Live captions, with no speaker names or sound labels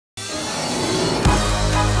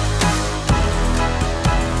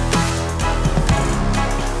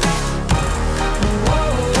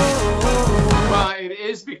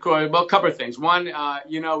because, well, a couple of things. One,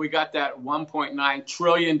 we got that $1.9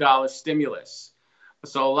 trillion stimulus.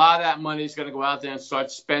 So a lot of that money is going to go out there and start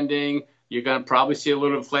spending. You're going to probably see a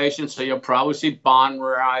little inflation, so you'll probably see bond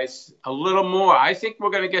rise a little more. I think we're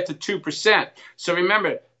going to get to 2%. So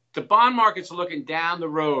remember, the bond market's looking down the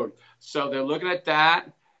road. So they're looking at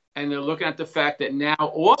that, and they're looking at the fact that now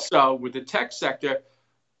also with the tech sector,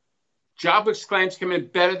 jobless claims came in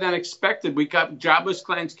better than expected. We got jobless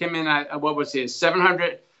claims came in at,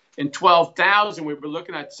 712,000. We were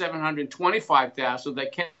looking at 725,000. They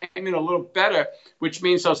came in a little better, which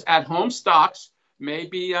means those at-home stocks may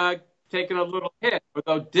be taking a little hit.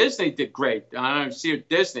 Although Disney did great. I don't see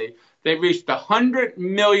Disney. They reached 100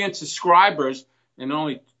 million subscribers in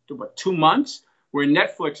only 2 months, where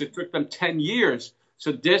Netflix, it took them 10 years.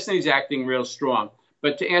 So Disney's acting real strong.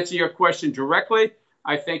 But to answer your question directly,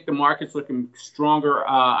 I think the market's looking stronger.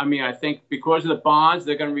 I think because of the bonds,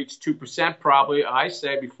 they're going to reach 2% probably, I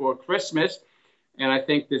say, before Christmas. And I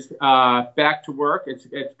think this back to work, it's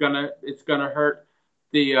gonna hurt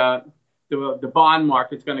the bond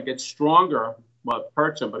market's going to get stronger. Well, it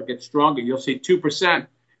hurts them, but it gets stronger. You'll see 2%.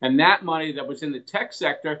 And that money that was in the tech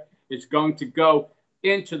sector is going to go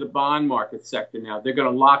into the bond market sector now. They're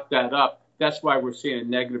going to lock that up. That's why we're seeing a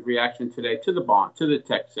negative reaction today to the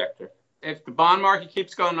tech sector. If the bond market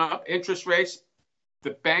keeps going up, interest rates,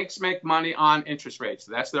 the banks make money on interest rates.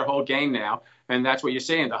 That's their whole game now. And that's what you're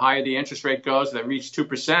seeing. The higher the interest rate goes, they reach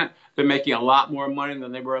 2%, they're making a lot more money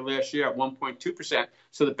than they were last year at 1.2%.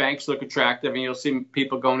 So the banks look attractive, and you'll see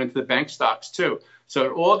people going into the bank stocks too. So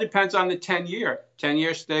it all depends on the 10-year.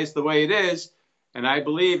 10-year stays the way it is, and I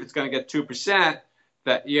believe it's going to get 2%.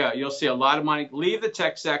 That, you'll see a lot of money leave the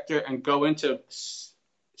tech sector and go into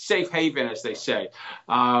safe haven, as they say.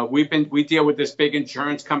 We deal with this big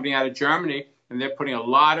insurance company out of Germany, and they're putting a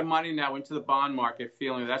lot of money now into the bond market,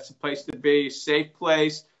 feeling that's the place to be, safe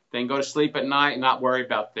place. They can go to sleep at night and not worry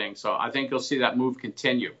about things. So I think you'll see that move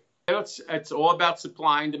continue. It's all about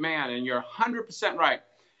supply and demand, and you're 100% right.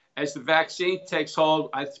 As the vaccine takes hold,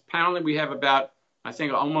 apparently we have about, I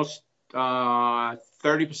think, almost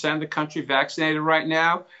 30% of the country vaccinated right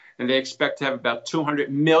now, and they expect to have about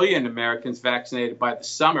 200 million Americans vaccinated by the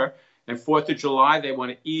summer. And 4th of July, they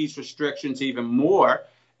want to ease restrictions even more.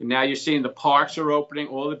 And now you're seeing the parks are opening,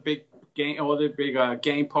 all the big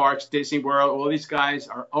game parks, Disney World, all these guys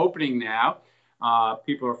are opening now.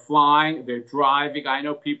 People are flying, they're driving. I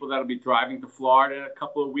know people that'll be driving to Florida in a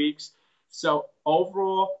couple of weeks. So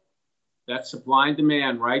overall, that's supply and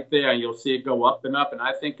demand right there. And you'll see it go up and up. And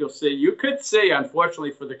I think you could see,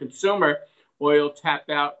 unfortunately for the consumer, oil tap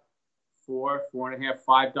out $4.5,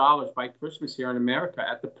 $5 by Christmas here in America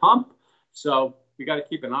at the pump. So you got to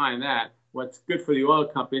keep an eye on that. What's good for the oil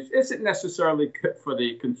companies isn't necessarily good for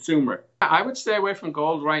the consumer. I would stay away from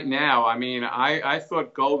gold right now. I mean, I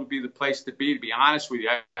thought gold would be the place to be honest with you.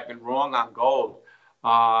 I've been wrong on gold.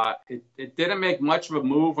 It didn't make much of a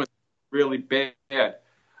move when it was really bad.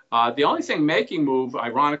 The only thing making move,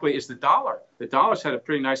 ironically, is the dollar. The dollar's had a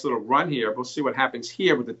pretty nice little run here. We'll see what happens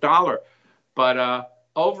here with the dollar. But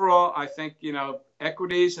overall, I think,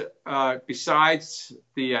 equities, besides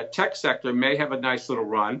the tech sector, may have a nice little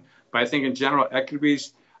run. But I think in general,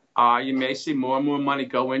 equities, you may see more and more money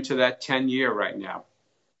go into that 10-year right now.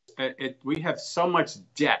 We have so much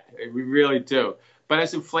debt. We really do. But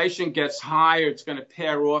as inflation gets higher, it's going to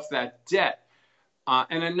pare off that debt.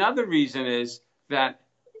 And another reason is that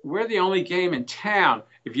we're the only game in town.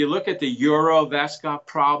 If you look at the euro, that's got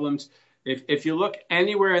problems. If you look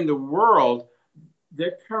anywhere in the world,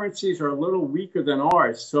 their currencies are a little weaker than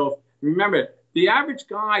ours. So remember, the average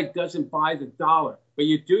guy doesn't buy the dollar, but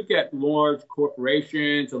you do get large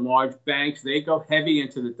corporations and large banks. They go heavy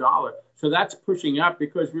into the dollar. So that's pushing up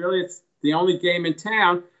because really it's the only game in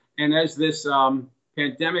town. And as this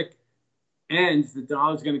pandemic ends, the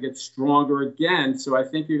dollar is going to get stronger again. So I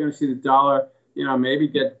think you're going to see the dollar, maybe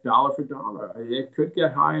get dollar for dollar. It could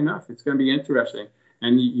get high enough. It's going to be interesting.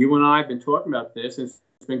 And you and I have been talking about this. It's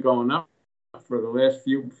been going up for the last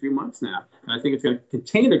few months now. And I think it's going to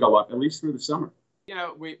continue to go up, at least through the summer.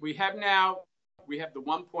 We have the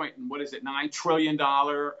 $1.9 trillion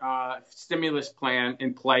stimulus plan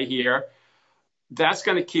in play here. That's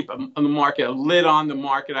going to keep a lid on the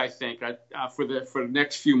market, I think, for the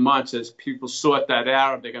next few months as people sort that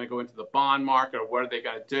out. Are they going to go into the bond market, or what are they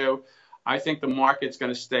going to do? I think the market's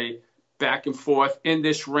going to stay back and forth in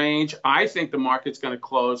this range. I think the market's going to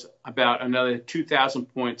close about another 2,000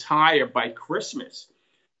 points higher by Christmas.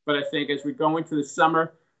 But I think as we go into the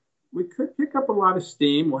summer, we could pick up a lot of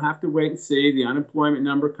steam. We'll have to wait and see. The unemployment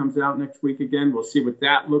number comes out next week again. We'll see what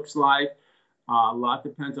that looks like. A lot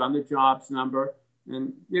depends on the jobs number.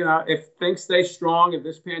 And, you know, if things stay strong, if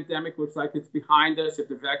this pandemic looks like it's behind us, if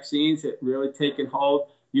the vaccines have really taken hold,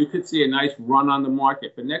 you could see a nice run on the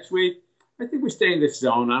market. But next week, I think we stay in this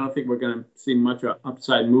zone. I don't think we're going to see much of an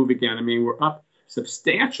upside move again. I mean, we're up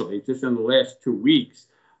substantially just in the last 2 weeks.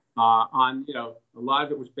 On, you know, a lot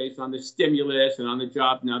of it was based on the stimulus and on the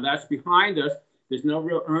job. Now that's behind us. There's no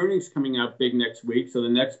real earnings coming out big next week. So the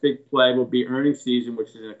next big play will be earnings season, which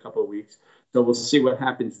is in a couple of weeks. So we'll see what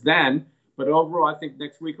happens then. But overall, I think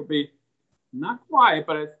next week will be not quiet,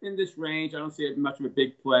 but it's in this range. I don't see much of a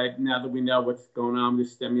big play now that we know what's going on with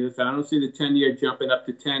the stimulus. I don't see the 10-year jumping up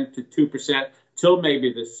to 10 to 2% till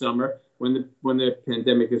maybe this summer when the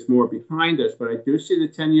pandemic is more behind us. But I do see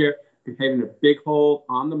the 10-year having a big hold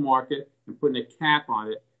on the market and putting a cap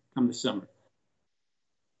on it come the summer.